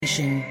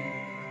Station.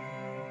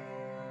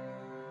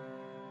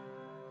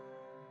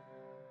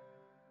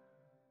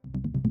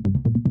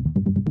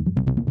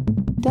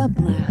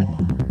 Dublab.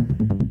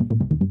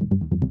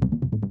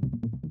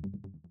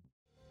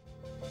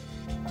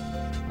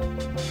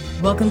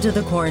 Welcome to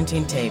the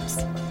Quarantine Tapes,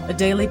 a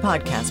daily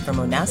podcast from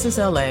Onassis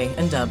LA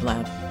and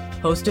Dublab.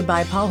 Hosted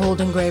by Paul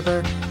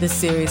Holdengraber, this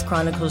series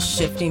chronicles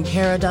shifting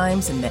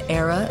paradigms in the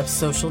era of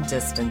social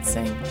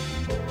distancing.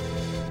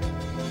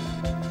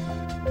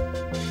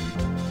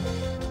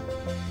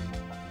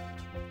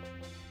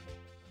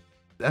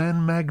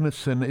 Anne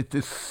Magnuson, it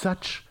is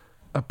such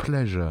a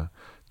pleasure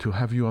to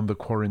have you on the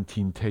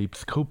Quarantine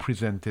Tapes,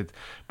 co-presented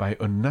by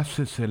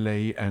Onassis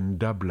LA and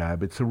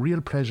Dublab. It's a real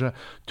pleasure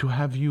to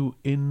have you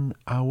in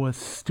our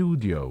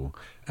studio.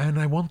 And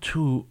I want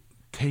to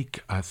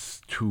take us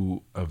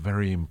to a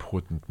very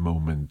important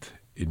moment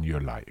in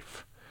your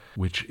life,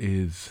 which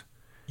is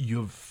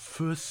your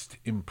first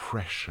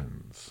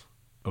impressions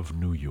of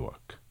New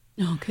York.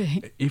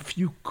 Okay. If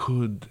you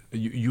could,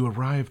 you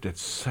arrived at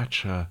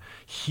such a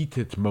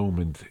heated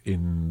moment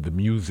in the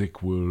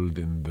music world,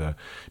 in the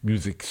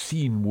music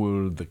scene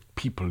world, the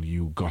people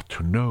you got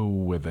to know,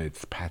 whether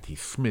it's Patti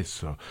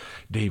Smith or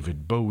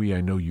David Bowie.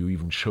 I know you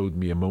even showed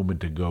me a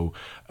moment ago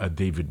a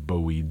David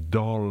Bowie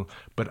doll,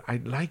 but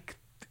I'd like,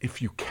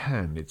 if you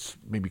can, it's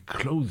maybe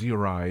close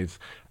your eyes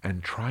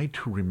and try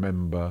to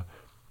remember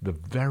the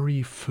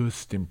very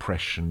first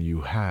impression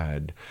you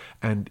had,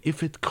 and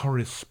if it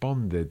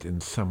corresponded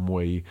in some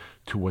way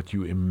to what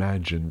you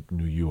imagined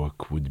New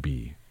York would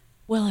be.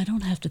 Well, I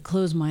don't have to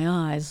close my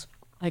eyes.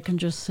 I can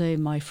just say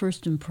my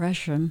first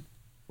impression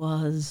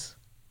was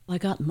I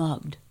got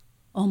mugged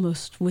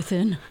almost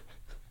within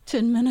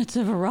 10 minutes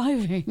of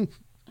arriving.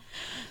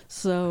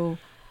 So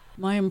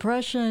my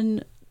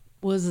impression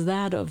was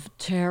that of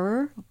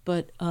terror,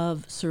 but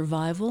of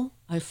survival.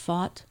 I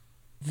fought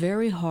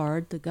very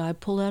hard. The guy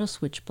pulled out a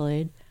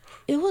switchblade.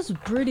 It was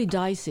pretty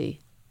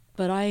dicey,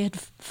 but I had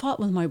fought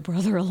with my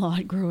brother a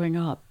lot growing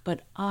up.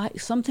 But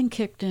something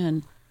kicked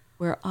in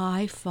where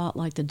I fought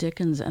like the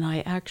Dickens, and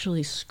I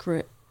actually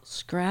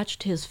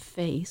scratched his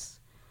face.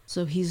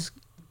 So he's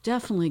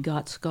definitely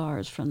got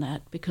scars from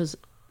that, because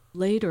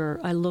later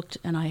I looked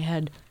and I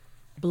had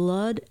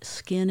blood,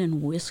 skin,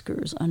 and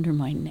whiskers under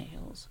my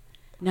nails.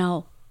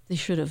 Now, they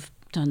should have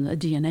done a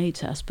DNA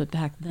test, but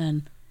back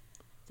then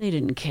they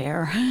didn't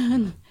care.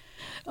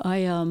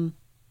 That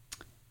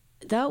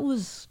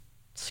was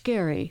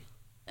scary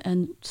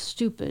and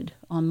stupid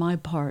on my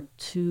part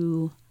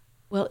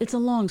well, it's a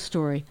long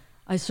story.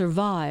 I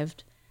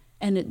survived,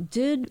 and it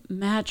did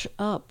match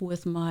up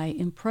with my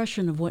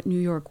impression of what New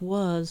York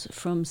was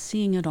from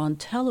seeing it on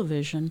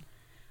television,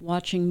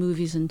 watching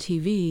movies and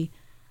TV.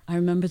 I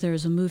remember there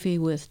was a movie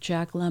with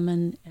Jack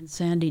Lemmon and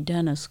Sandy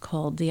Dennis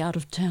called The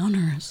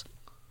Out-of-Towners.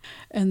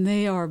 And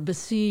they are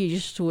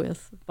besieged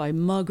by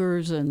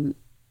muggers and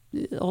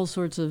all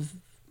sorts of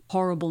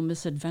horrible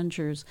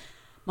misadventures.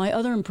 My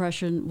other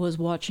impression was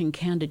watching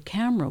Candid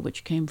Camera,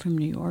 which came from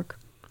New York.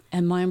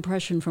 And my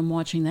impression from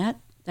watching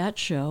that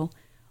show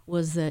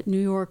was that New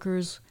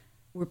Yorkers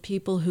were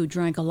people who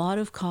drank a lot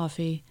of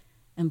coffee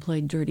and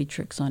played dirty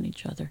tricks on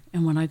each other.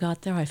 And when I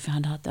got there, I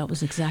found out that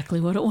was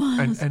exactly what it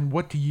was. And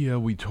what year are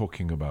we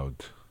talking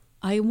about?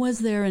 I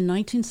was there in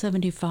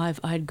 1975.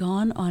 I'd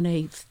gone on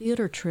a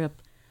theater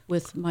trip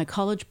with my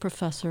college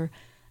professor.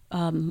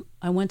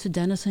 I went to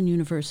Denison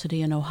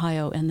University in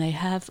Ohio, and they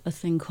have a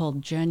thing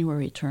called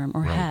January term,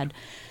 or had.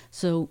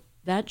 So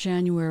that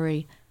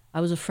January, I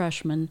was a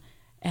freshman,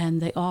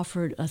 and they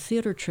offered a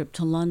theater trip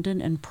to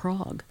London and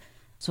Prague.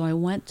 So I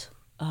went,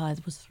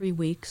 it was 3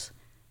 weeks,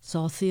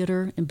 saw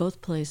theater in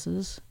both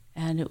places,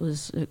 and it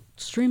was an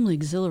extremely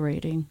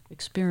exhilarating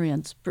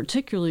experience,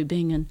 particularly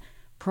being in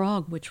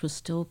Prague, which was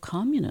still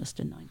communist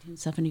in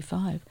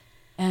 1975.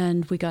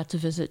 And we got to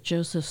visit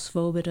Joseph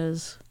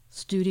Svoboda's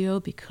studio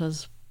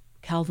because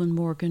Calvin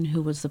Morgan,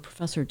 who was the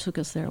professor who took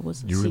us there,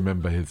 was you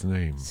remember his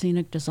name?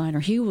 Scenic designer.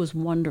 He was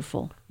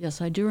wonderful.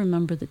 Yes, I do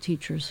remember the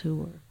teachers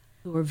who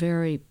were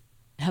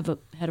had a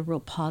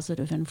real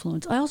positive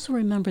influence. I also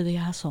remember the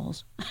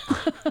assholes.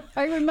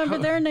 I remember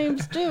their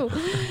names too.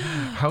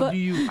 How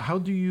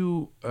do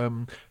you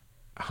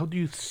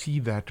see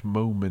that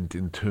moment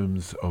in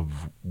terms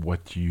of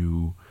what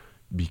you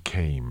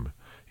became?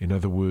 In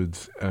other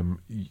words,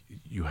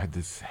 you had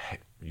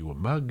you were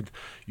mugged,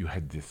 you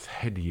had this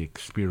heady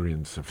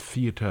experience of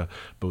theater,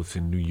 both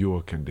in New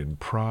York and in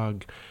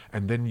Prague,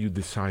 and then you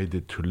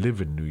decided to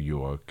live in New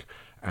York.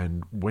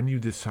 And when you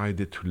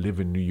decided to live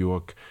in New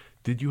York,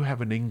 did you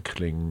have an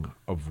inkling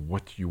of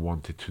what you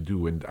wanted to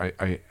do? And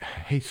I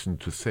hasten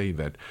to say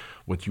that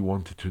what you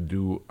wanted to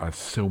do are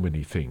so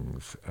many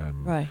things.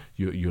 Right.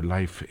 Your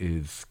life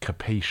is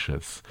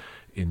capacious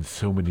in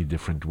so many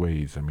different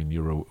ways. I mean,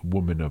 you're a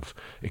woman of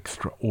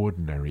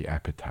extraordinary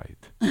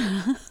appetite.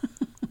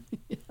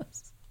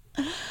 Yes.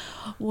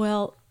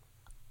 Well,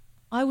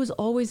 I was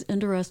always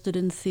interested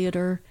in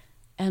theater,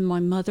 and my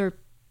mother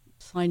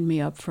signed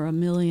me up for a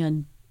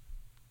million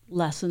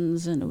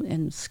lessons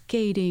and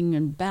skating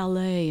and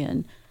ballet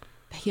and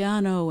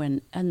piano,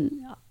 and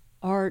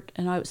art,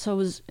 and I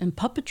was in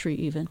puppetry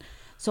even.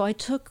 So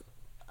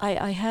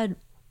I had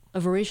a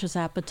voracious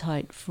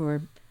appetite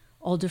for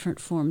all different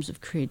forms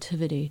of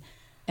creativity,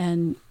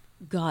 and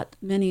got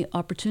many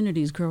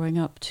opportunities growing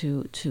up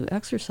to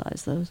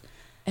exercise those.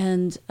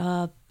 And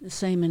the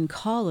same in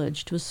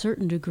college to a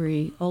certain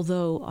degree,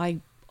 although I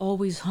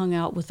always hung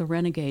out with the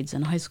renegades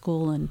in high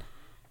school and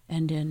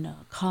in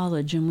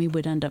college, and we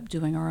would end up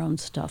doing our own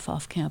stuff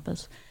off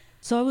campus.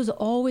 So I was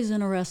always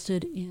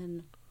interested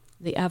in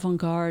the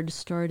avant-garde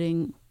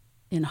starting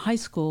in high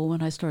school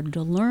when I started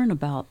to learn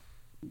about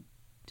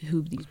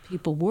who these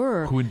people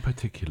were. Who in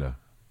particular?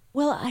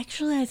 Well,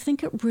 actually, I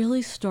think it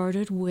really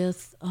started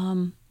with,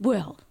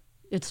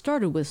 it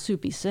started with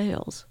Soupy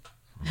Sales.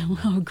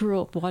 I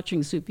grew up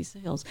watching Soupy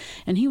Sales,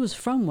 and he was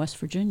from West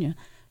Virginia.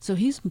 So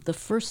he's the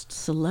first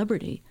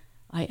celebrity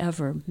I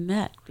ever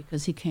met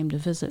because he came to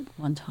visit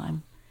one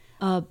time.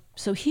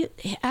 So his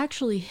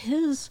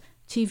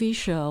TV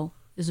show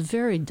is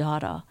very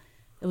Dada.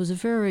 It was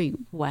very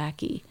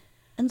wacky.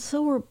 And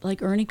so were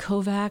like Ernie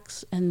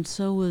Kovacs, and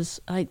so was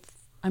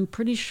I'm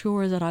pretty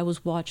sure that I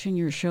was watching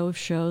your show of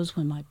shows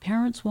when my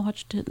parents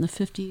watched it in the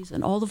 50s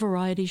and all the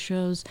variety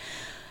shows.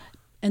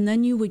 And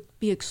then you would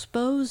be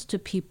exposed to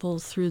people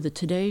through the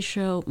Today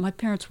Show. My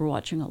parents were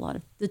watching a lot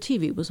of, the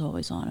TV was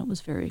always on. It was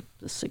very,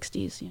 the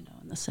 60s, and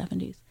the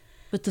 70s.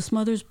 But the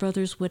Smothers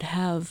Brothers would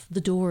have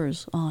The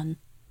Doors on.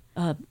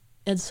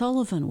 Ed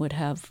Sullivan would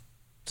have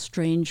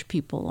strange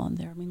people on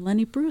there. I mean,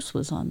 Lenny Bruce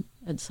was on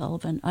Ed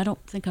Sullivan. I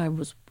don't think I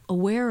was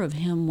aware of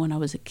him when I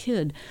was a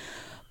kid,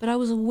 but I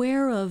was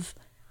aware of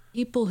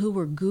people who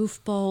were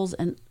goofballs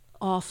and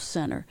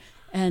off-center.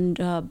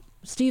 And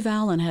Steve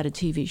Allen had a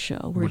TV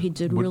show where he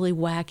did really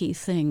wacky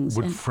things.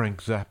 Would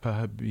Frank Zappa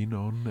have been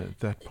on at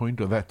that point,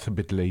 or that's a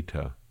bit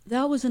later?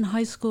 That was in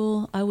high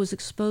school. I was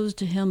exposed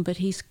to him, but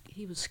he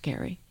was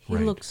scary. He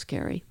looked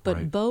scary.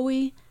 But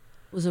Bowie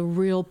was a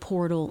real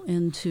portal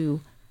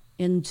into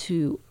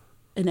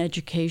an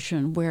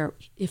education where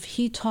if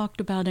he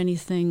talked about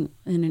anything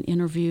in an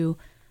interview,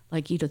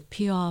 like Edith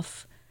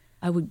Piaf,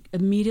 I would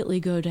immediately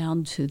go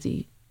down to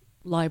the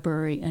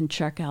library and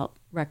check out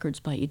records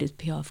by Edith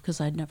Piaf because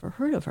I'd never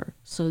heard of her.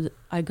 So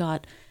I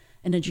got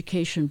an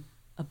education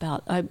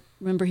about, I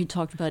remember he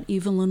talked about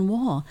Evelyn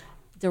Waugh.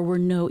 There were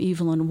no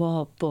Evelyn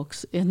Waugh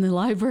books in the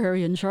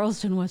library in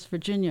Charleston, West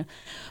Virginia.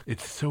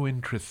 It's so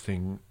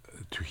interesting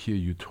to hear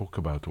you talk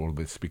about all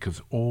this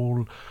because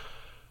all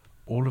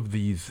of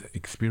these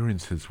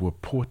experiences were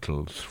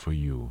portals for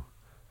you.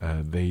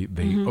 They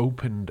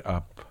opened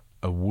up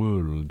a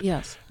world.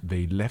 Yes.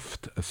 They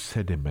left a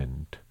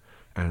sediment,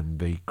 and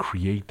they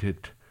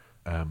created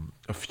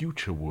a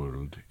future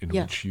world in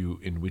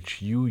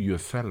which you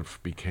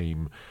yourself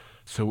became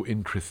so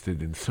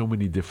interested in so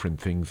many different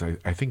things.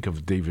 I think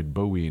of David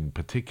Bowie in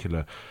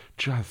particular,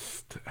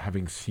 just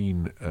having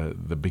seen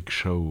the big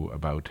show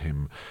about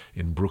him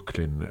in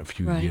Brooklyn a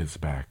few years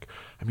back.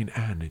 I mean,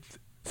 Anne, it's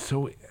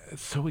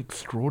so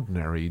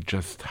extraordinary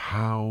just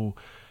how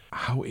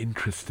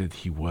interested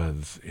he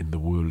was in the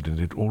world, and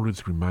it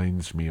always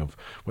reminds me of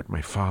what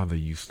my father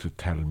used to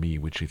tell me,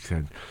 which he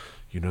said,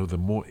 the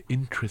more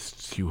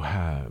interests you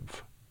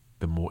have,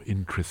 the more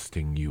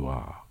interesting you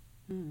are.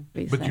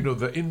 But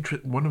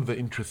one of the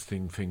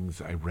interesting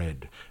things I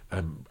read,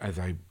 as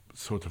I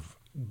sort of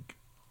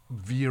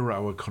veer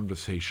our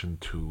conversation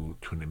to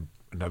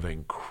another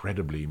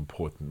incredibly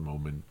important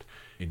moment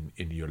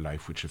in your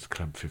life, which is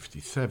Club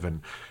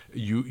 57.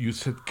 You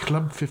said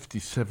Club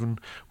 57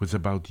 was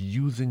about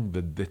using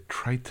the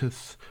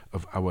detritus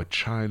of our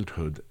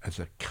childhood as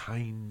a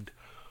kind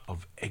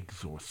of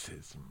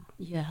exorcism.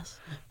 Yes.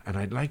 And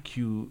I'd like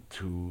you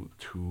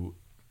to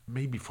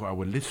maybe for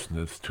our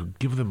listeners to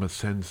give them a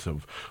sense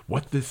of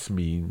what this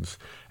means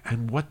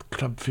and what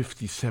Club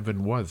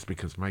 57 was,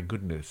 because my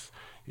goodness,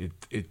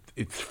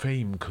 its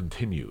fame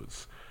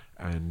continues.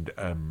 And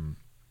I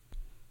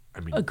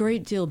mean, a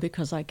great deal,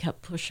 because I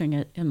kept pushing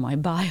it in my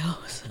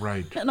bios.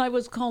 Right. And I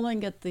was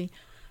calling it the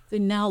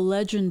now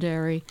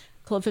legendary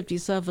Club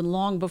 57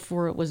 long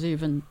before it was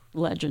even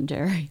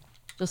legendary.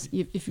 Just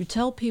if you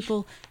tell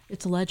people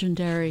it's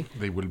legendary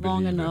they will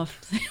long believe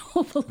enough,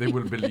 it. They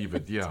will believe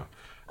it, yeah.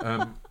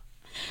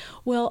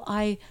 Well,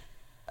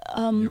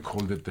 you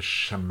called it the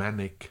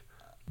shamanic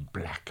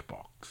black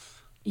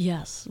box.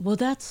 Yes. Well,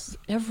 that's,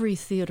 every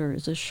theater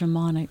is a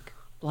shamanic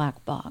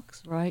black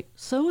box, right?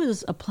 So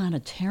is a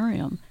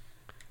planetarium.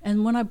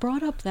 And when I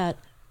brought up that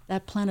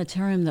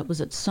planetarium that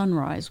was at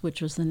Sunrise,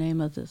 which was the name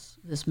of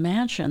this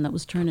mansion that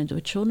was turned into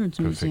a children's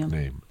museum.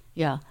 Perfect name.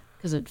 Yeah,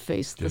 because it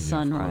faced the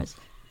sunrise.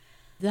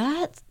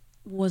 That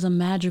was a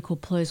magical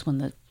place when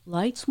the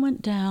lights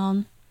went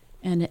down,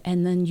 and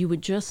then you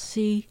would just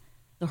see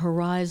the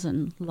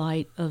horizon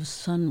light of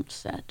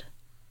sunset.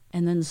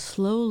 And then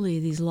slowly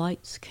these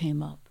lights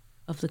came up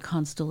of the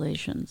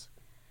constellations.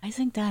 I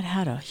think that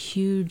had a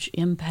huge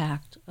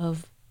impact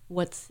of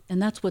and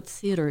that's what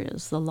theater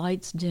is. The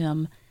lights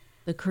dim,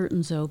 the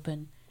curtains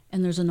open,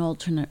 and there's an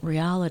alternate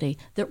reality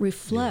that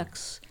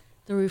reflects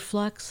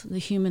the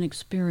human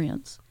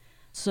experience.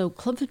 So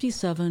Club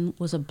 57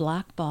 was a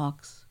black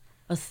box,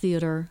 a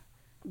theater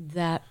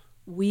that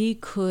we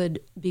could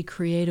be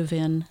creative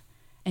in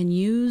and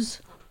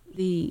use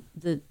the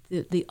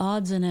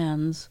odds and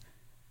ends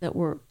that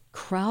were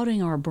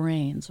crowding our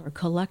brains, our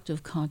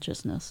collective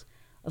consciousness,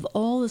 of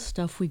all the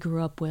stuff we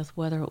grew up with,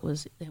 whether it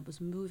was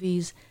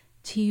movies,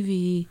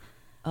 TV,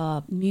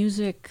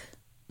 music.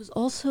 It was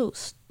also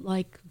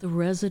like the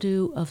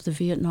residue of the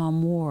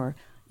Vietnam War.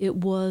 It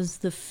was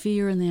the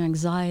fear and the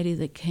anxiety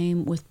that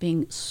came with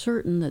being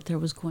certain that there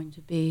was going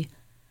to be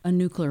a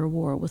nuclear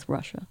war with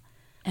Russia.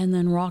 And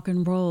then rock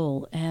and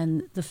roll,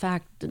 and the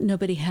fact that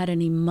nobody had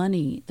any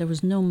money. There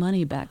was no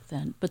money back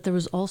then, but there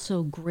was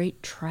also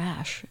great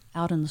trash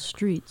out in the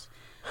streets.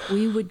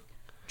 We would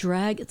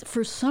drag,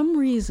 for some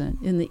reason,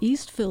 in the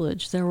East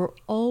Village, there were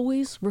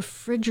always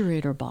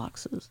refrigerator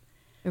boxes.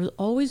 There was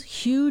always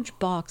huge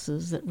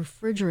boxes that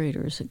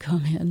refrigerators had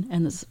come in,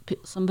 and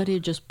somebody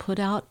had just put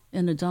out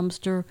in a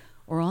dumpster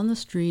or on the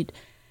street,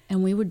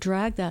 and we would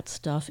drag that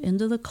stuff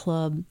into the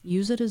club,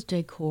 use it as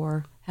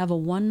decor, have a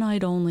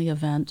one-night-only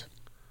event,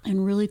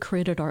 and really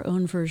created our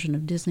own version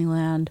of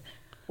Disneyland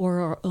or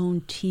our own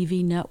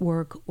TV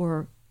network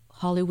or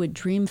Hollywood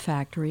Dream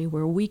Factory,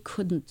 where we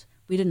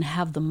didn't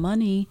have the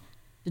money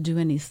to do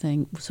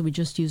anything, so we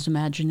just used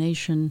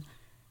imagination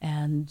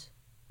and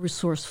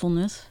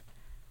resourcefulness.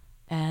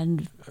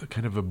 And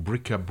kind of a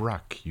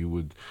bric-a-brac, you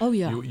would. Oh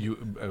yeah.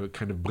 You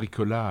kind of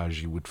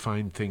bricolage. You would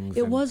find things.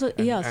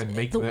 Yes.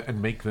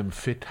 And make them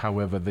fit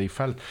however they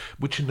felt,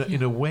 which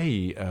in a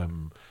way,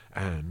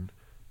 Anne,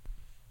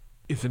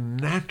 is a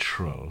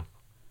natural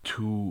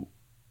to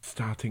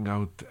starting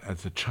out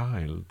as a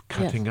child,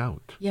 cutting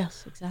out.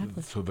 Yes,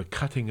 exactly. So the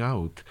cutting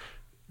out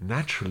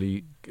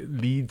naturally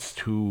leads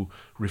to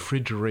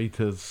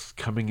refrigerators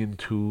coming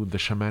into the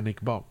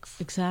shamanic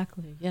box.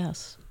 Exactly.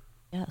 Yes.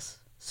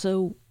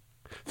 So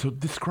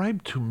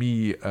describe to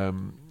me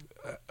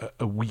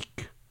a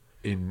week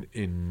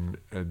in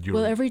your...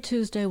 Well, every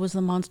Tuesday was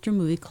the Monster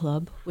Movie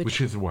Club, which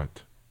is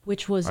what?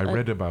 Which was I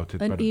read about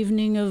it. An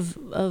evening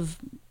of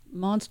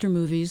monster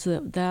movies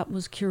that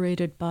was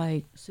curated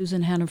by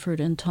Susan Hannaford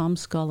and Tom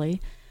Scully,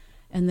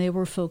 and they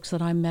were folks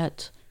that I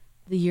met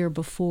the year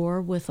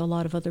before with a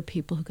lot of other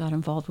people who got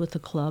involved with the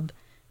club,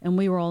 and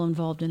we were all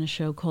involved in a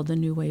show called the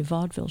New Wave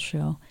Vaudeville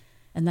Show,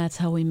 and that's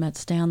how we met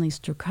Stanley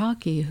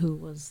Strakaki, who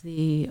was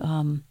the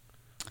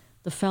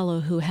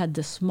fellow who had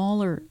the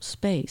smaller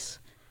space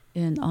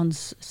on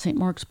St.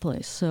 Mark's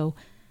Place. So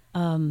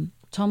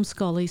Tom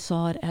Scully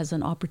saw it as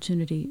an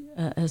opportunity,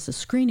 as a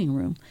screening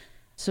room.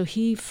 So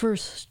he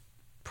first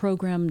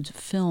programmed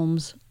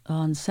films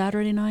on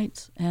Saturday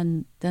nights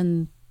and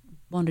then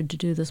wanted to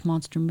do this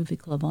Monster Movie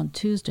Club on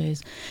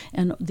Tuesdays.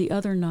 And the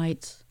other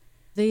nights,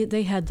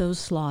 they had those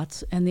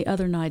slots, and the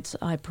other nights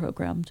I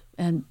programmed.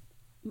 And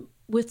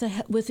with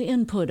the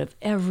input of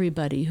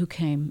everybody who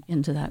came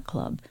into that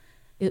club,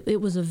 it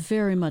was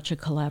very much a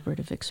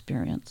collaborative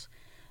experience.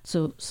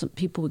 So some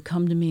people would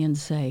come to me and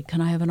say,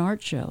 "Can I have an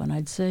art show?" And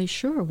I'd say,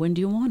 "Sure. When do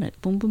you want it?"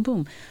 Boom, boom,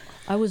 boom.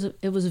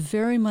 It was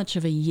very much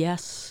of a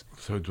yes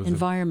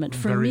environment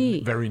for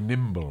me. Very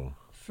nimble.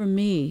 For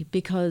me,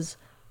 because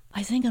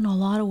I think in a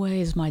lot of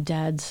ways, my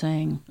dad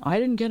saying, "I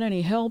didn't get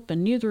any help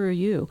and neither are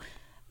you."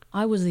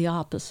 I was the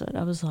opposite.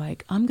 I was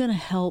like, I'm going to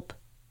help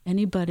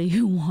anybody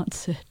who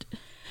wants it.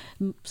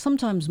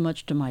 Sometimes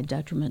much to my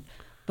detriment.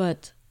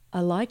 But I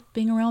liked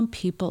being around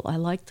people. I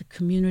liked the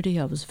community.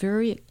 I was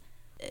very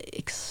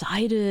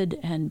excited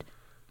and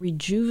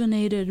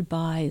rejuvenated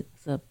by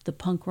the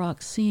punk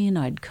rock scene.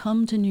 I'd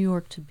come to New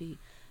York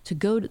to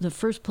go to the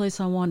first place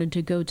I wanted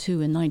to go to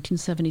in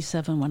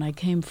 1977 when I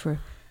came for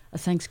a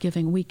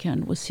Thanksgiving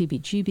weekend was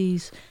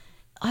CBGB's.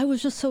 I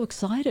was just so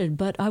excited,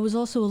 but I was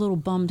also a little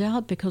bummed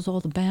out because all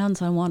the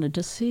bands I wanted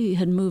to see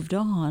had moved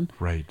on.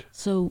 Right.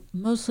 So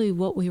mostly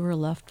what we were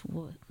left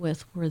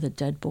with were the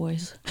Dead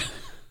Boys.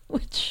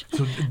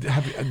 So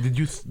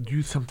do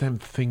you sometimes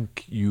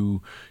think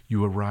you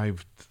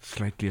arrived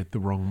slightly at the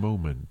wrong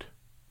moment?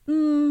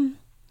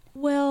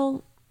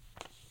 Well,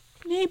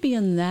 maybe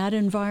in that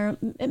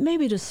environment,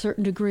 maybe to a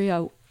certain degree,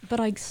 but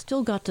I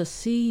still got to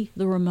see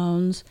the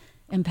Ramones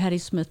and Patti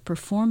Smith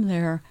perform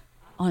there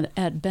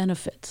at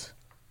benefits.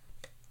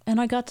 And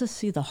I got to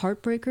see the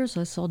Heartbreakers.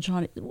 I saw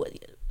Johnny...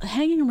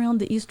 Hanging around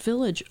the East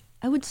Village,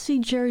 I would see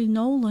Jerry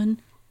Nolan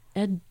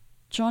and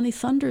Johnny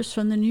Thunders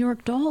from the New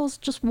York Dolls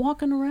just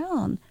walking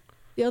around.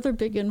 The other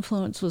big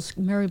influence was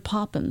Mary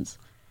Poppins.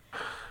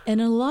 And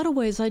in a lot of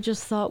ways, I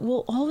just thought,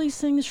 well, all these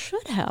things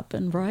should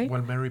happen, right?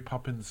 Well, Mary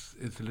Poppins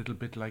is a little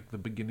bit like the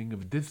beginning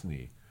of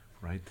Disney,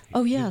 right?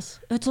 Oh, yes.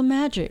 It's a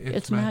magic.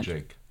 It's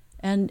magic.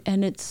 And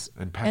it's...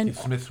 And Patti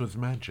Smith was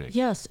magic.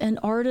 Yes, and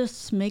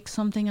artists make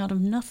something out of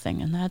nothing,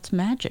 and that's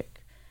magic.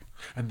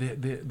 And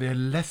they're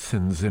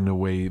lessons, in a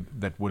way,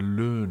 that were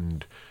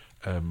learned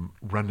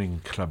running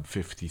Club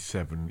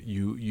 57.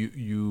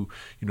 You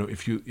know,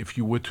 if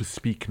you were to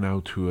speak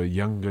now to a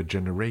younger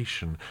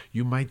generation,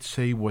 you might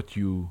say what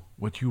you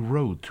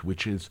wrote,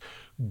 which is,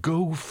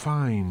 go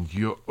find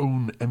your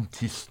own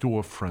empty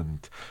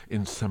storefront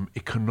in some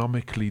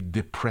economically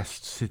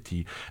depressed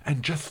city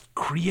and just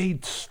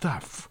create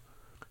stuff.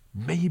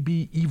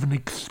 maybe even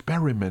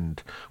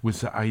experiment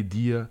with the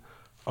idea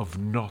of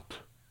not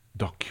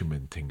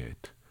documenting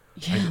it.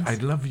 Yes.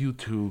 I'd love you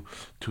to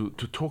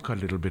talk a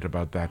little bit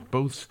about that.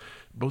 Both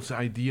the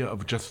idea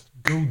of just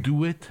go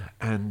do it,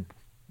 and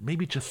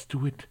maybe just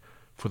do it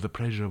for the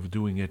pleasure of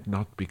doing it,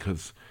 not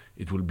because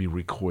it will be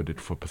recorded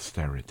for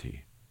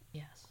posterity.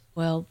 Yes.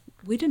 Well,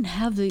 we didn't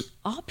have the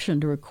option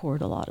to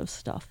record a lot of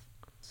stuff.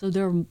 So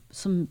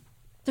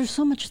there's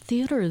so much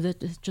theater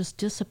that has just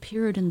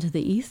disappeared into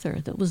the ether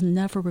that was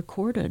never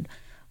recorded.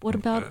 What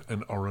about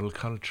an oral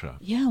culture?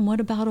 Yeah, and what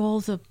about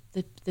all the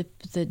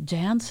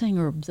dancing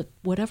or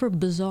whatever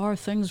bizarre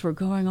things were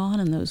going on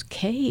in those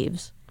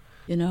caves?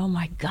 You know,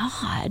 my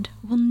God,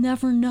 we'll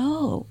never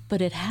know.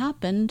 But it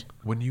happened.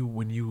 When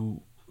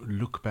you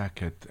look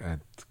back at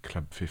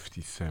Club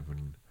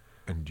 57,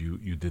 and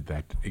you did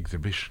that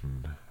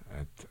exhibition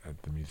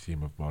at the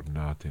Museum of Modern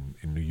Art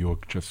in New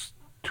York just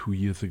 3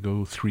 years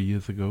ago.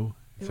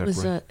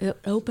 It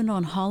opened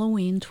on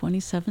Halloween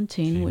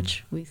 2017,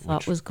 which we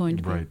thought was going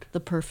to be the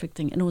perfect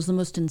thing. And it was the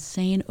most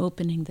insane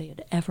opening they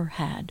had ever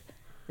had.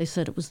 They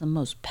said it was the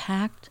most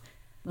packed,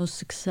 most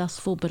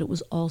successful, but it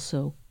was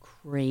also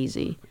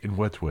crazy. In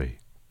what way?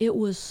 It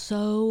was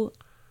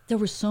there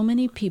were so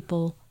many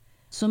people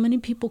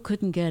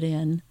couldn't get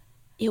in.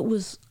 It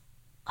was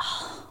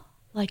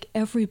like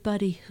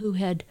everybody who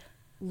had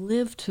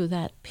lived through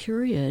that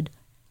period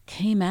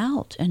came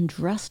out and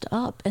dressed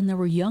up, and there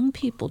were young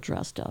people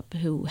dressed up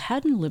who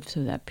hadn't lived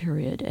through that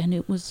period, and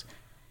it was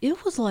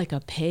like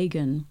a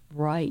pagan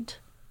rite.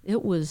 There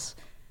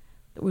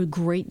were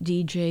great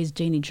DJs,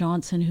 Danny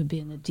Johnson, who'd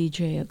been a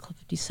DJ at Club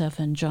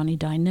 57, Johnny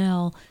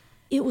Dynell.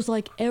 It was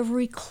like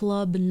every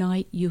club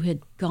night you had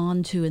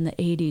gone to in the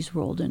 80s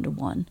rolled into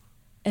one.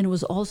 And it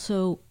was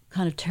also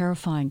kind of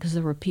terrifying because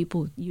there were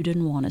people you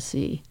didn't want to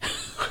see,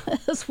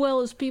 as well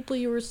as people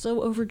you were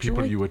so overjoyed.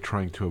 People you were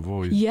trying to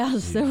avoid.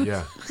 Yes.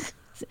 Yeah.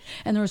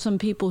 And there were some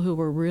people who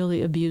were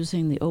really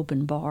abusing the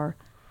open bar,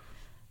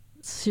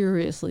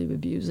 seriously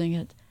abusing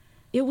it.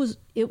 It was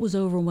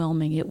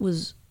overwhelming. It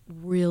was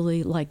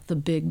really like the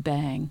Big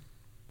Bang.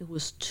 It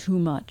was too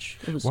much.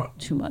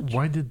 Too much.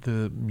 Why did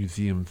the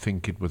museum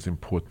think it was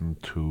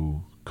important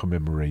to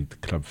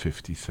commemorate Club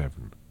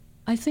 57?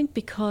 I think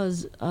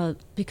because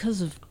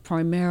of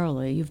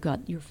primarily you've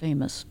got your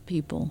famous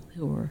people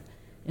who were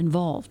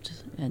involved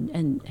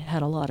and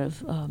had a lot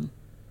of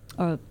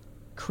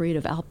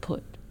creative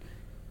output.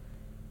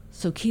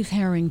 So Keith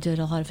Haring did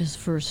a lot of his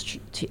first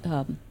Keith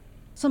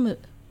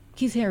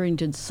Haring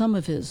did some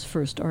of his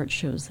first art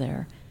shows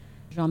there.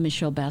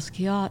 Jean-Michel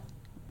Basquiat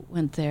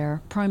went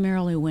there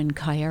primarily when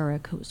Kai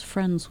Eric, who was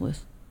friends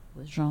with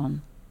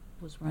Jean,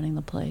 was running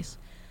the place.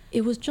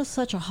 It was just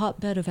such a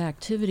hotbed of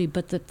activity,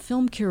 but the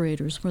film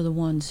curators were the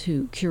ones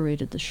who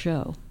curated the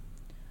show.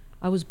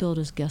 I was billed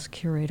as guest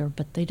curator,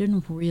 but they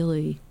didn't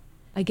really.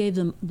 I gave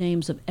them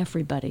names of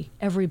everybody,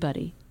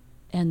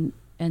 and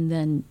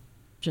then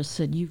just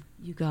said, "You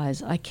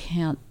guys, I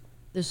can't.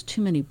 There's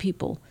too many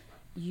people.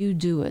 You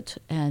do it."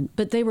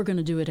 But they were going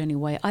to do it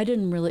anyway.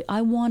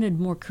 I wanted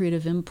more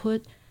creative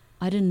input.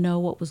 I didn't know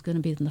what was going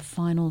to be in the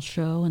final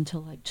show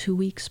until like 2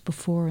 weeks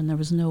before, and there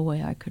was no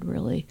way I could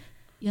really.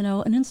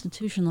 An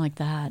institution like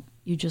that,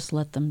 you just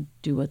let them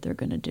do what they're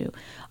going to do.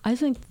 I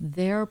think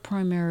their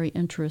primary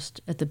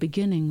interest at the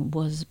beginning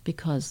was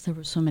because there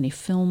were so many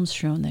films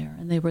shown there,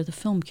 and they were the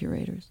film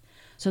curators.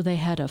 So they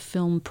had a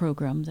film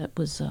program that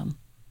was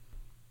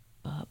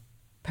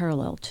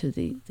parallel to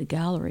the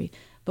gallery.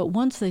 But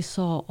once they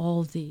saw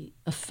all the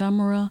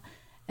ephemera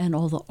and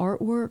all the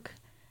artwork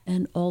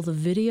and all the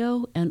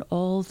video and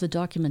all the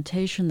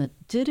documentation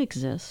that did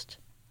exist,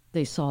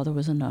 they saw there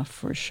was enough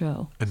for a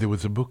show. And there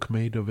was a book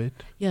made of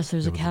it? Yes,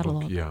 there's a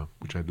catalog. Yeah,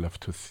 which I'd love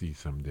to see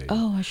someday.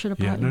 Oh, I should have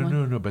brought you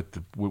one. No, but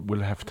we'll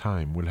have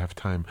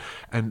time.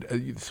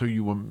 And so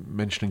you were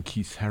mentioning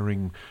Keith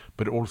Haring,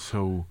 but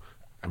also,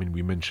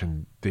 we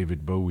mentioned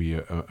David Bowie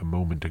a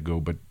moment ago,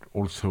 but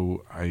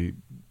also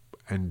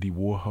Andy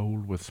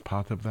Warhol was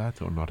part of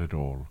that, or not at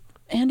all?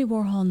 Andy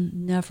Warhol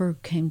never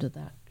came to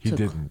that. He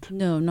didn't?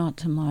 No, not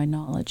to my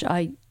knowledge.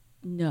 I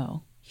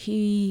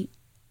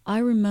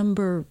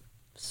remember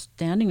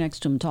standing next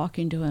to him,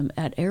 talking to him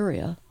at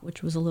Area,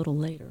 which was a little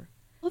later.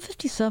 Club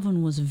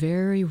 57 was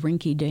very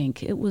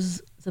rinky-dink. It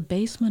was the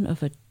basement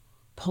of a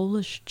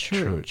Polish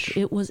church.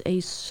 It was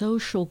a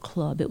social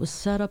club. It was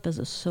set up as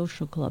a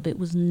social club. It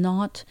was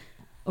not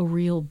a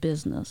real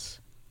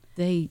business.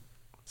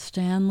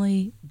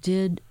 Stanley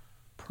did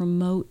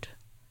promote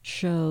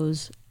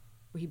shows.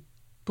 He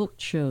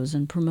booked shows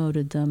and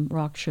promoted them,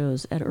 rock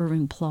shows, at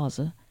Irving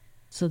Plaza.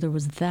 So there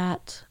was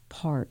that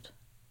part.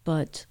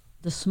 But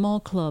the small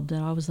club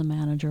that I was the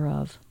manager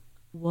of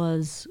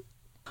was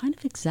kind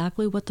of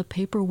exactly what the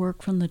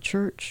paperwork from the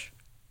church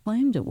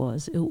claimed it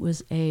was. It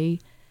was a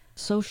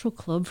social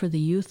club for the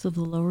youth of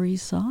the Lower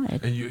East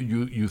Side. And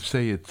you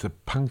say it's a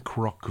punk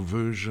rock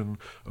version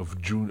of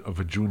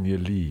a junior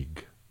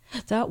league.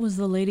 That was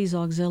the Ladies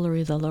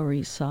Auxiliary of the Lower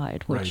East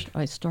Side, which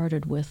Right. I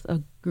started with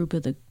a group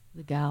of the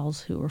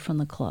gals who were from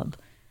the club.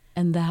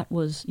 And that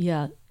was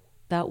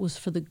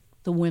for the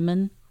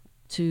women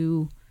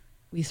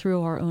we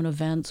threw our own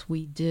events.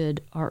 We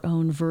did our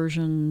own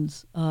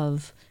versions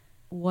of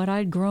what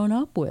I'd grown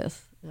up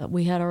with.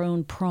 We had our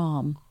own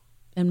prom,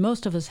 and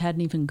most of us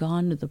hadn't even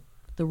gone to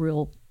the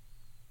real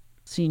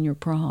senior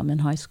prom in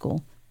high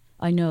school.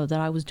 I know that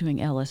I was doing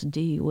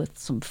LSD with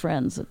some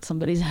friends at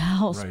somebody's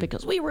house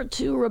because we were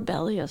too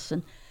rebellious.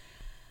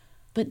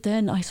 But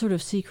then I sort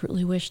of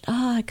secretly wished,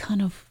 I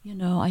kind of,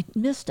 I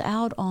missed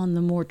out on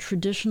the more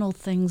traditional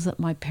things that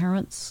my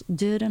parents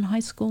did in high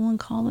school and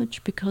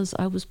college because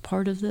I was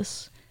part of the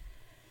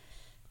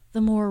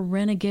more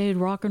renegade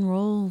rock and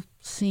roll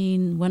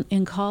scene. When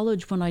in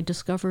college, when I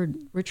discovered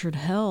Richard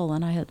Hell,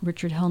 and I had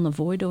Richard Hell and the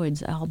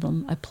Voidoids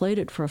album, I played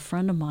it for a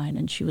friend of mine,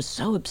 and she was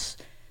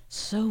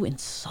so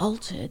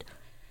insulted.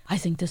 I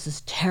think this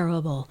is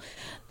terrible.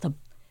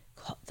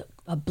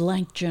 A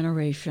blank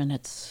generation.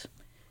 It's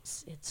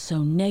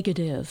so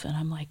negative. And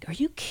I'm like, are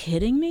you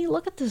kidding me?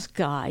 Look at this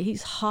guy.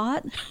 He's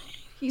hot.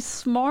 He's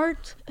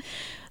smart.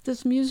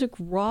 This music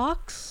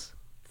rocks.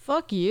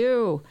 Fuck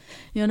you.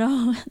 And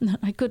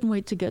I couldn't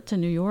wait to get to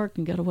New York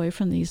and get away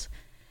from these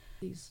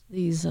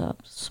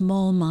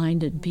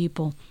small-minded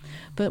people.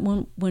 But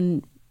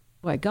when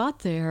I got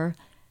there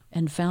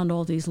and found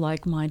all these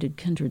like-minded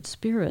kindred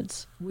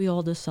spirits, we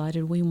all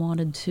decided we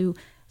wanted to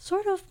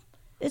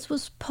it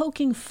was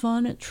poking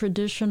fun at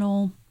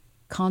traditional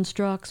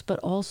constructs, but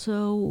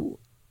also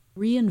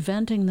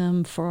reinventing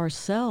them for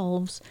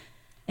ourselves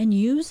and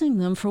using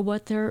them for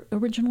what their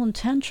original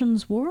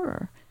intentions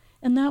were.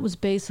 And that was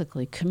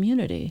basically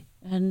community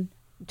and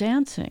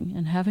dancing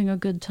and having a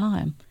good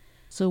time.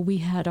 So we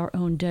had our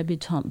own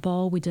debutante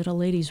ball. We did a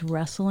ladies'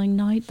 wrestling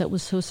night that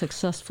was so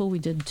successful. We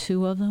did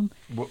 2 of them.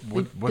 What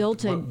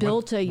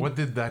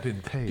did that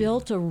entail?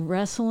 Built a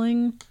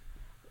wrestling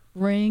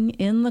ring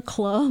in the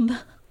club.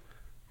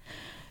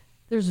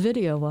 There's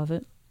video of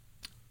it.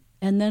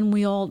 And then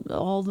we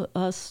all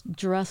us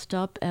dressed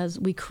up as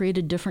we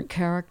created different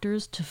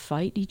characters to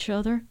fight each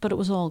other, but it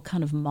was all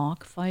kind of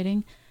mock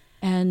fighting.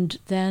 And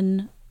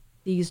then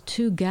these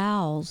 2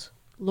 gals,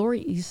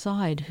 Laurie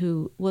Eastside,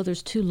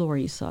 there's 2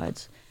 Laurie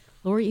Eastsides.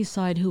 Laurie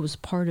Eastside, who was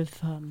part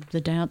of the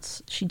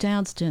dance, she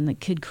danced in the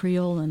Kid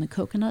Creole and the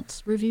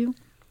Coconuts review.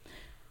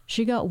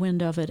 She got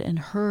wind of it, and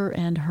her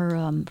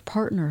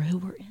partner, who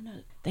were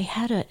they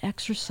had an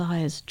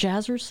exercise,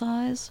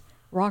 jazzercise,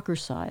 rocker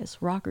size.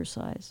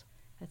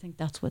 I think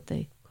that's what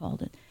they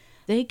called it.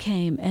 They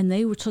came and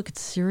they took it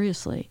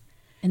seriously.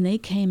 And they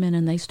came in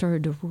and they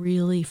started to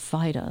really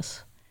fight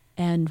us.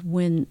 And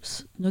when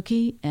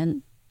Snooki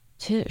and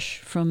Tish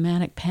from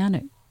Manic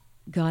Panic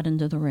got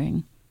into the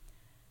ring,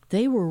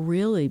 they were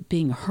really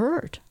being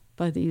hurt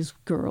by these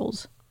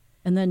girls.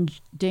 And then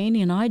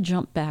Danny and I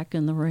jumped back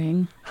in the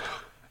ring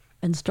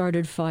and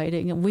started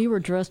fighting. And we were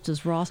dressed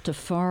as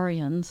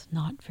Rastafarians,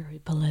 not very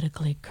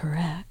politically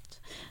correct,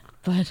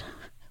 but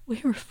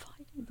we were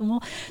fighting them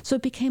all. So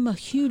it became a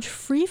huge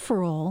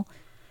free-for-all.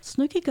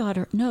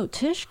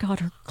 Tish got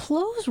her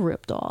clothes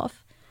ripped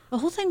off. The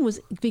whole thing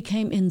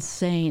became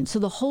insane. So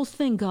the whole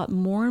thing got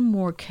more and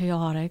more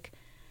chaotic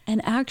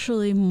and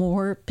actually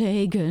more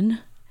pagan.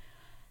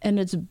 And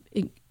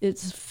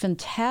it's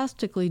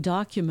fantastically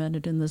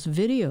documented in this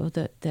video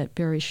that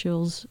Barry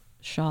Shields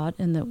shot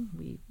and that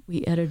we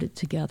edited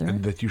together.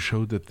 And that you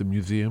showed at the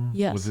museum?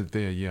 Yes. Was it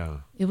there?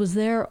 Yeah. It was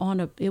there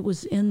it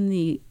was in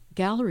the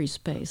gallery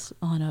space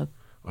on a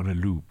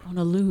loop. On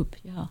a loop,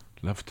 yeah.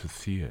 Love to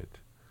see it.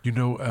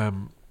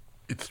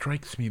 It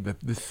strikes me that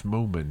this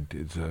moment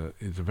is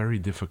a very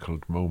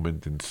difficult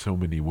moment in so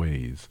many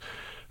ways,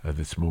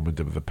 this moment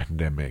of the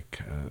pandemic,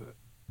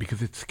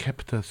 because it's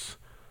kept us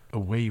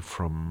away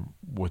from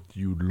what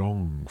you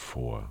long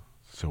for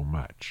so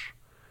much.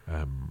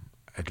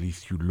 At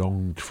least you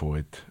longed for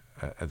it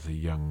as a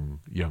young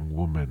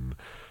woman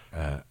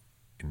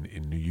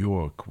in New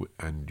York,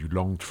 and you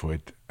longed for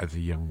it as a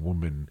young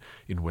woman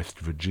in West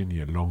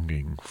Virginia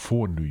longing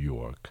for New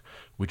York,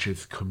 which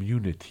is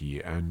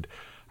community. And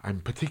I'm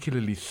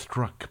particularly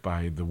struck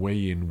by the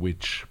way in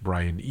which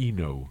Brian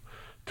Eno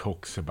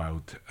talks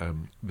about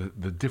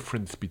the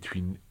difference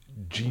between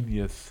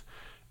genius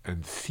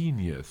and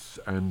senius.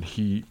 And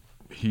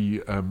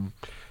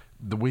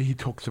the way he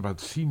talks about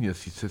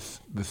senius, he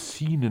says the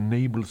scene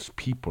enables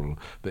people,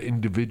 the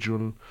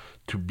individual,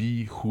 to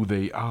be who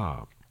they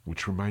are,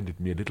 which reminded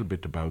me a little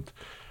bit about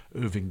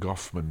Irving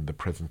Goffman, the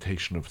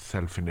presentation of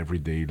Self in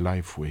Everyday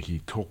Life, where he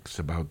talks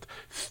about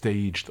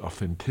staged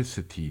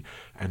authenticity.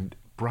 And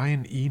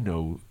Brian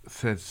Eno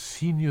says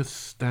senius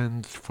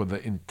stands for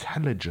the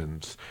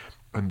intelligence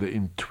and the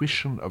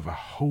intuition of a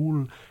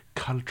whole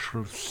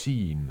cultural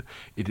scene.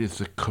 It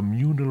is a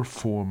communal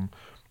form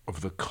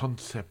of the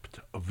concept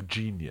of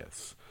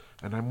genius.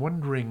 And I'm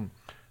wondering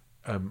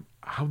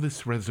how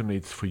this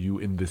resonates for you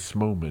in this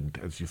moment,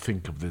 as you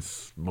think of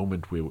this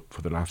moment where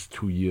for the last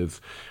 2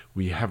 years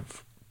we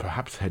have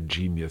perhaps had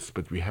genius,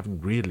 but we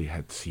haven't really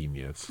had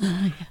seniors.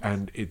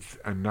 Yes.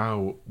 And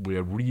now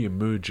we're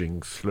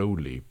re-emerging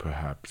slowly,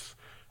 perhaps,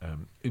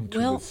 into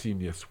the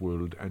seniors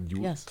world. And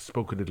you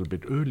spoke a little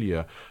bit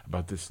earlier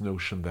about this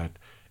notion that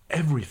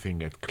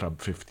everything at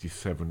Club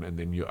 57 and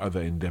in your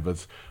other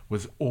endeavors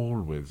was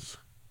always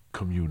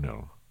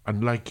communal.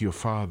 Unlike your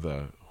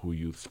father, who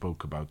you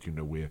spoke about,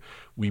 where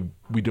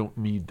we don't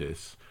need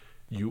this,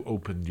 you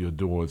opened your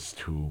doors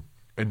to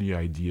any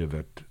idea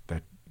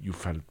that you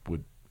felt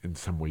would in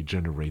some way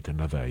generate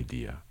another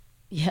idea.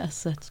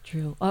 Yes, that's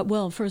true.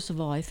 Well, first of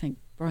all, I think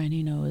Brian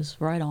Eno is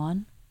right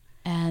on.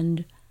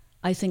 And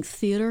I think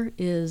theater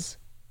has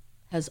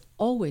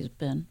always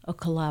been a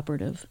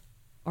collaborative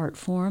art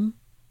form.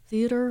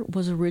 Theater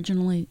was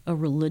originally a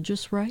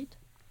religious rite.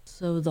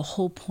 So the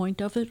whole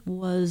point of it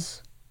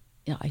was,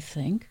 I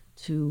think,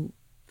 to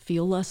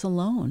feel less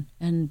alone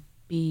and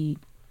be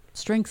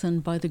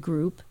strengthened by the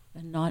group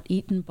and not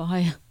eaten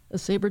by a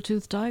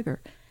saber-toothed tiger.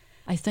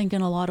 I think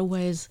in a lot of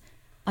ways,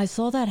 I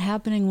saw that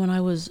happening when I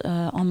was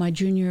on my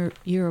junior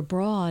year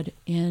abroad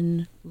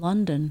in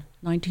London,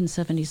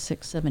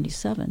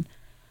 1976-77.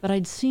 But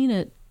I'd seen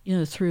it,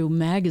 through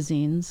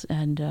magazines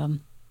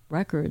and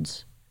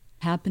records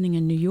happening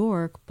in New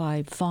York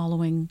by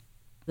following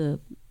the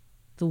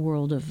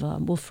world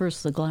of,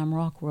 first the glam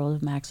rock world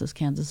of Max's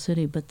Kansas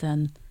City, but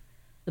then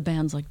the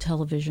bands like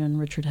Television,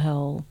 Richard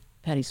Hell,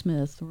 Patti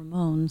Smith, the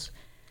Ramones,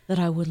 that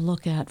I would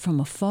look at from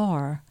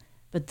afar.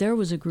 But there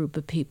was a group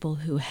of people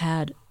who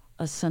had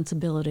a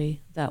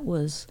sensibility that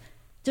was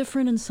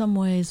different in some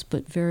ways,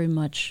 but very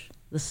much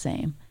the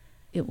same.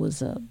 It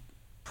was a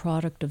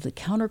product of the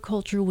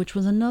counterculture, which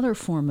was another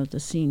form of the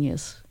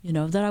scenius,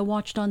 that I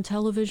watched on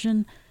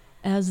television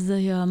as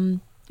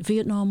the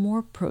Vietnam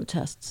War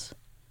protests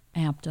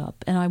amped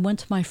up. And I went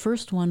to my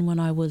first one when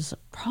I was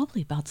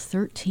probably about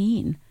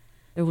 13.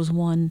 There was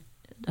one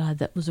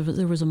there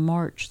was a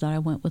march that I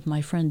went with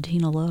my friend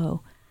Tina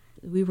Lowe.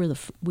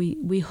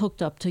 We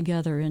hooked up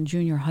together in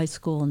junior high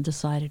school and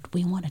decided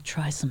we want to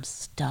try some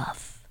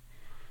stuff.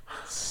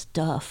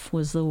 Stuff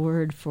was the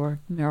word for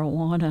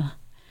marijuana.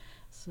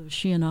 So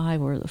she and I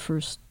were the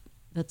first.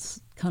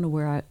 That's kind of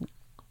where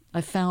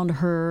I found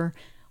her.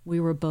 We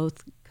were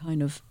both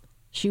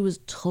she was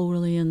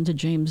totally into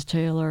James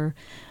Taylor,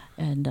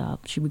 and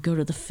she would go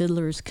to the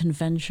Fiddlers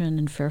Convention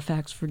in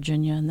Fairfax,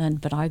 Virginia,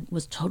 but I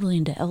was totally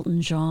into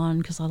Elton John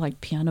because I like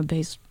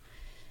piano-based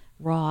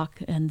rock,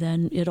 and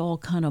then it all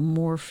kind of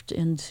morphed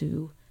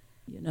into,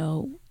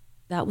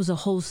 that was a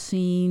whole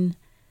scene.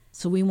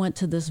 So we went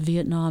to this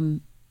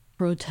Vietnam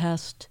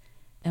protest,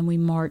 and we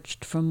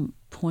marched from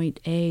point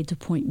A to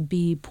point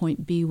B.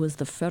 Point B was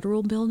the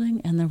Federal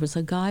Building, and there was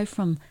a guy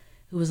who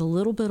was a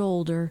little bit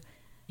older.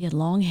 He had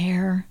long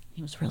hair.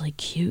 He was really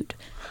cute.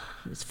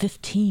 He was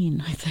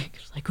 15, I think.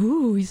 It was like,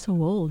 ooh, he's so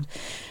old.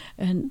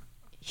 And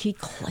he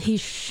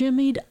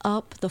shimmied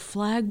up the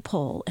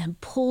flagpole and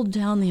pulled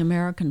down the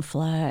American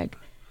flag.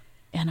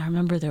 And I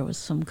remember there was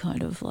some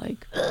kind of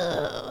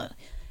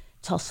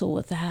tussle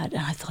with that.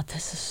 And I thought,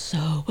 this is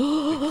so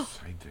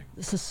exciting.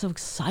 This is so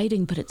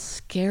exciting, but it's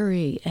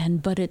scary.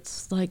 But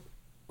it's like,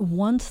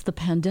 once the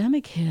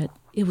pandemic hit,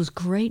 it was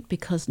great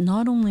because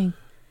not only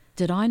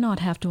did I not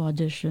have to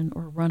audition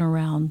or run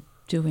around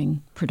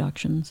doing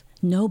productions,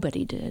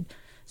 nobody did.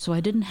 So I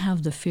didn't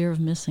have the fear of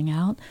missing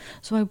out.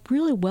 So I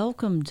really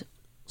welcomed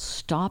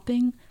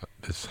stopping.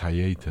 This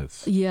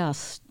hiatus.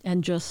 Yes,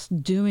 and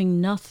just doing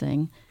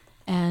nothing.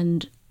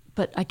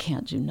 But I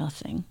can't do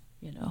nothing,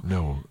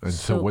 No, and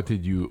so what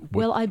did you?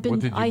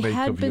 I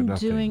had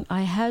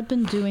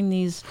been doing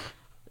these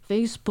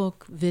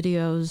Facebook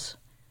videos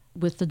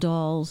with the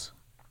dolls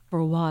for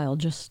a while,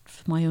 just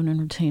for my own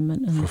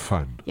entertainment and for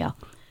fun. Yeah,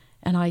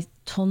 and I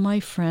told my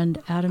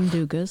friend Adam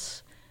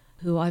Dugas,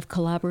 who I've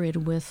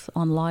collaborated with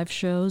on live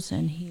shows,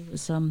 and he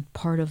was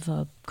part of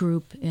a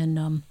group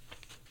in.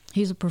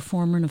 He's a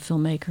performer and a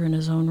filmmaker in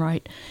his own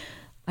right.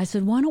 I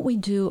said, why don't we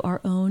do our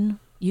own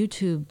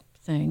YouTube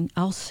thing?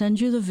 I'll send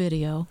you the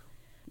video.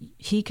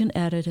 He can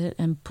edit it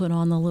and put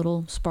on the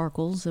little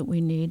sparkles that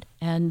we need,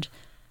 and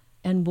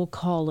we'll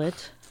call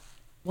it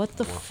What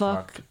the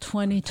Fuck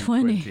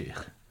 2020.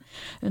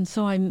 And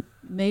so I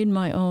made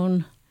my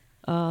own.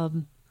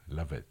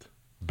 Love it.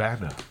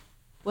 Banner.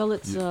 Well,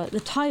 it's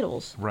the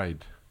titles.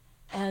 Right.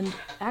 And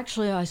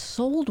actually, I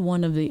sold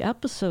one of the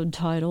episode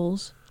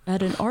titles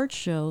at an art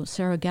show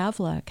Sarah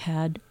Gavlak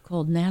had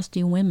called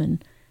Nasty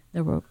Women.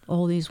 There were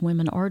all these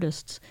women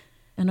artists,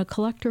 and a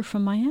collector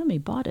from Miami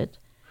bought it.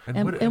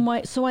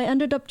 So I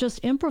ended up just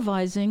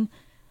improvising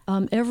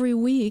every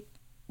week.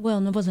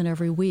 Well, it wasn't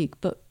every week,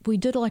 but we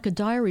did like a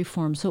diary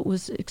form. So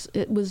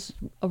it was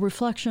a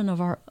reflection of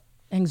our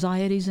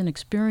anxieties and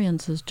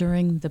experiences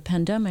during the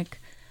pandemic,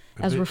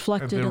 as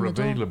reflected in the And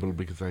they're available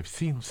because I've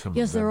seen some.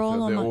 Yes, of them. they're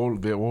all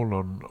they're all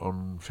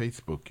on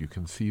Facebook. You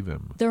can see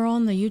them. They're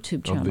on the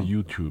YouTube channel. On the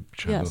YouTube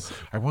channel. Yes.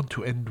 I want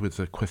to end with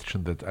a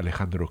question that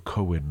Alejandro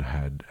Cohen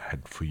had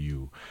for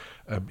you.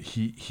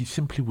 He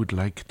simply would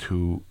like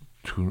to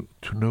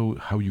know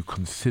how you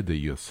consider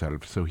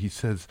yourself. So he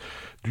says,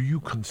 do you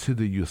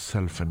consider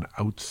yourself an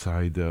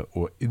outsider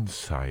or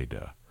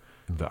insider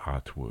in the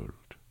art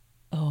world?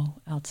 Oh,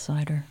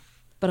 outsider.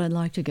 But I'd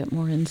like to get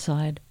more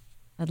inside.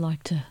 I'd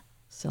like to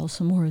sell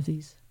some more of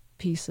these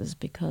pieces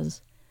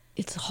because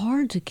it's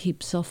hard to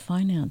keep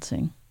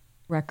self-financing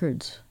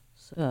records.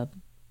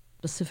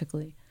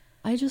 specifically.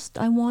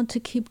 I want to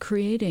keep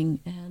creating,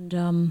 and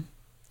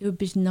it would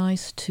be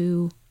nice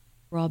to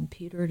rob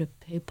Peter to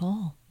pay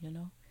Paul,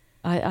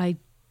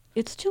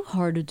 It's too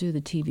hard to do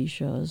the TV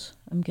shows.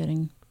 I'm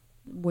getting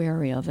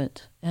wary of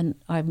it. And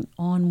I'm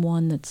on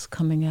one that's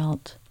coming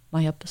out.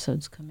 My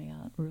episode's coming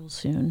out real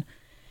soon.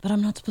 But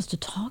I'm not supposed to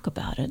talk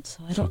about it,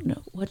 so I don't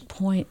know what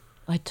point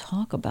I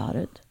talk about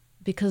it.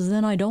 Because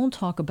then I don't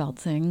talk about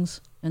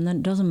things, and then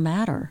it doesn't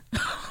matter.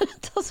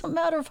 It doesn't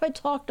matter if I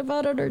talked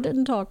about it or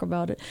didn't talk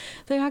about it.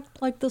 They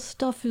act like the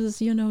stuff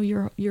is,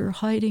 you're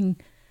hiding,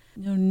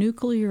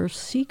 nuclear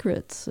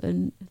secrets.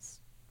 And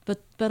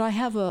but I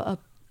have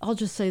I'll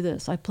just say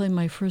this. I played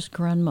my first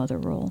grandmother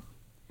role,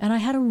 and I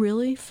had a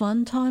really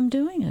fun time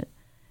doing it.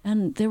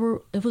 And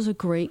it was a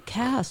great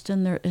cast,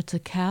 and it's a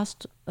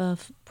cast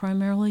of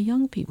primarily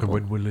young people. And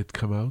when will it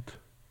come out?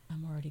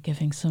 I'm already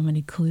giving so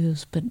many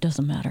clues, but it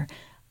doesn't matter.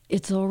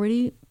 It's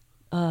already,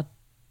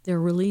 they're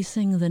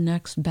releasing the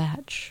next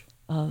batch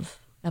of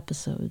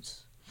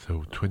episodes.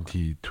 So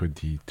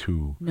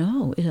 2022.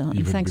 No,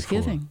 even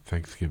Thanksgiving. Before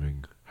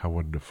Thanksgiving. How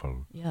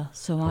wonderful. Yeah,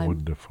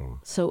 wonderful.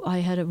 So I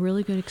had a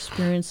really good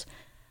experience.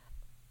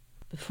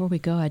 Before we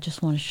go, I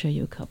just want to show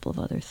you a couple of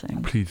other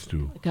things. Please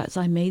do. Guys,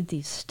 I made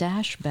these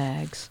stash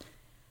bags.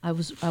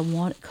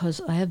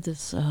 Because I have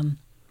this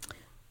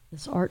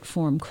art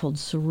form called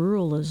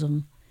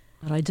surrealism.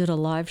 But I did a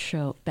live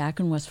show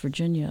back in West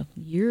Virginia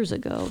years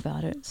ago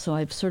about it. So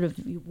I've sort of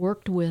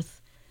worked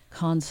with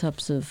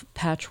concepts of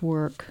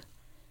patchwork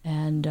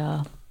and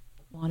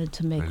wanted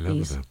to make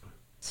these. Them.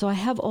 So I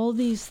have all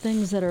these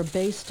things that are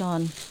based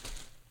on.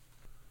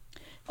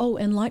 Oh,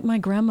 and like my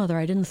grandmother,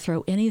 I didn't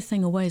throw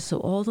anything away. So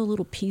all the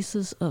little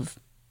pieces of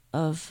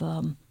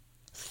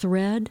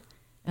thread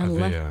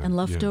and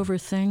leftover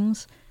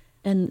things.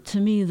 And to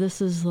me,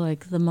 this is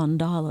like the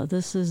mandala.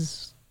 This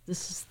is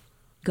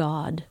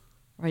God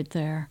right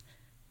there.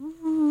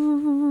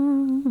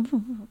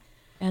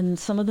 And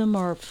some of them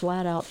are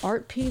flat out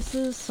art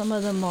pieces. Some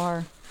of them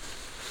are.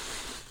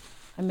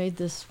 I made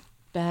this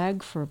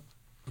bag for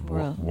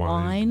a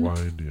wine.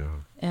 Wine,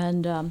 yeah.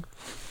 And I'll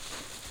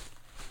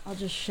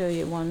just show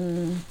you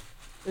one.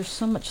 There's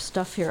so much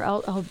stuff here.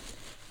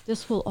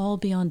 This will all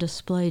be on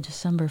display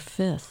December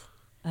 5th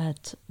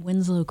at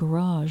Winslow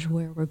Garage,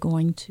 where we're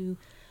going to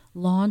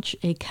launch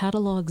a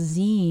catalog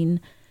zine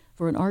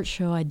for an art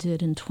show I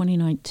did in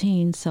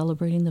 2019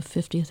 celebrating the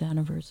 50th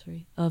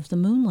anniversary of the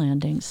moon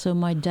landing. So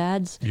my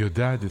dad's... Your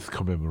dad is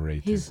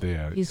commemorated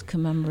there. He's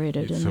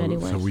commemorated in many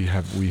ways. So we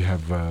have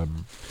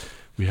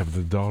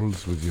the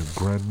dolls with your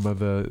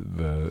grandmother,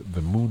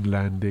 the moon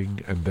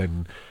landing, and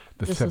then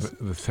the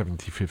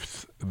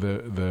 75th,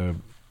 the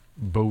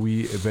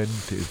Bowie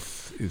event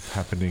is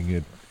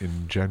happening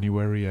in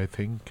January, I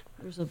think.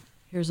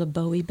 Here's a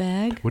Bowie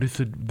bag. What is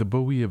the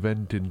Bowie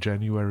event in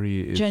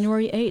January?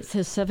 January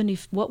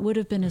 8th, what would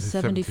have been his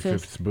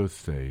 75th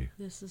birthday.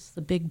 This is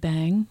the Big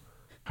Bang.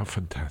 How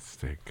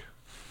fantastic.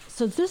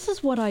 So this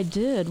is what I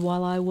did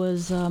while I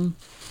was...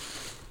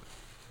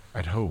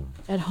 at home.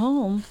 At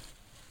home.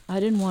 I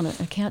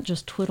can't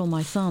just twiddle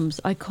my thumbs.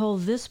 I call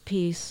this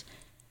piece,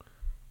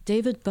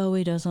 David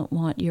Bowie doesn't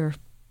want your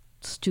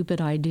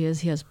stupid ideas.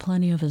 He has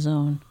plenty of his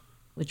own,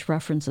 which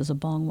references a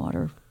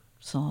Bongwater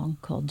song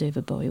called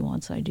David Bowie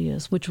Wants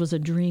Ideas, which was a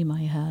dream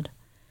I had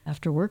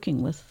after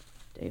working with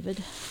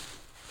David.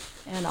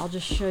 And I'll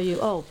just show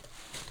you.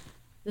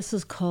 This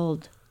is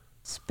called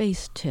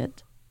Space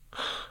Tit.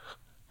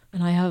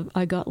 And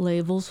I got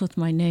labels with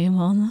my name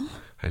on them.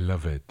 I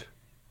love it.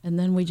 And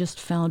then we just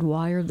found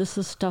wire. This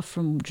is stuff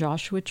from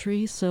Joshua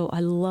Tree. So I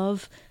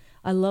love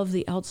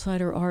the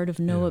outsider art of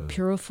Noah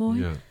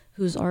Purifoy,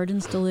 whose art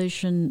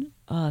installation,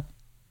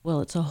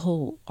 it's a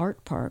whole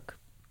art park,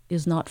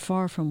 is not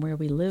far from where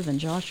we live in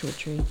Joshua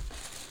Tree.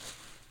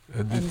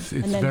 And it's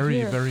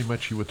very, very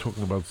much, you were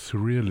talking about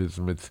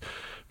surrealism, it's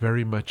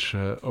very much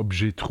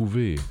objet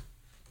trouvé,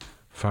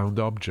 found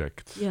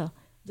objects. Yeah,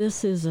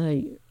 this is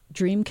a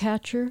dream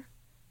catcher.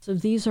 So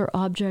these are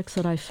objects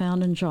that I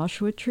found in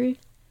Joshua Tree.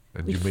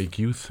 And you make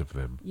use of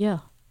them. Yeah.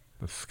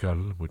 The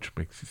skull, which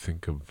makes you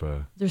think of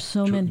there's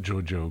so many.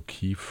 Georgia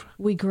O'Keeffe.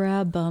 We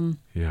grab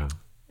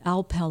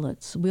owl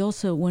pellets. We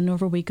also,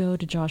 whenever we go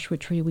to Joshua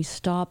Tree, we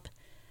stop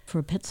for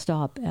a pit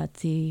stop at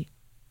the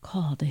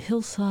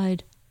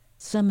Hillside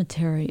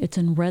Cemetery. It's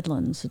in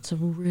Redlands. It's a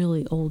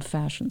really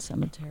old-fashioned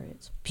cemetery.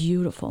 It's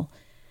beautiful.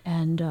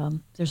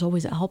 And there's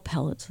always owl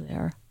pellets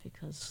there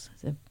because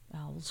the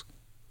owls,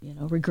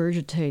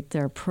 regurgitate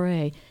their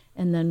prey.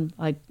 And then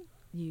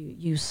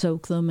you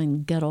soak them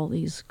and get all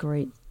these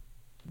great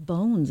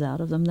bones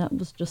out of them. That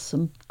was just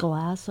some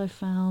glass I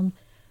found.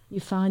 You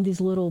find these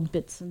little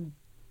bits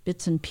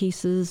and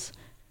pieces.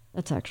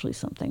 That's actually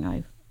something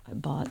I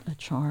bought, a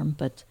charm,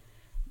 but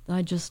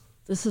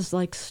this is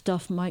like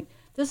stuff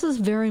this is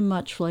very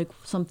much like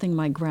something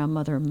my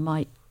grandmother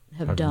might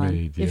have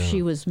done if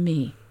she was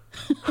me.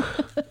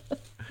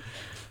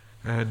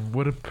 And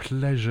what a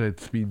pleasure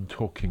it's been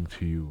talking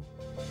to you.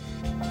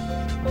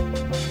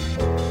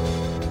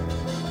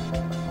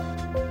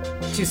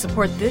 To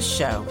support this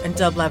show and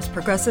Dublab's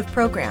progressive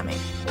programming,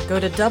 Go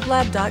to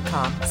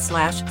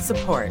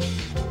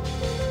dublab.com/support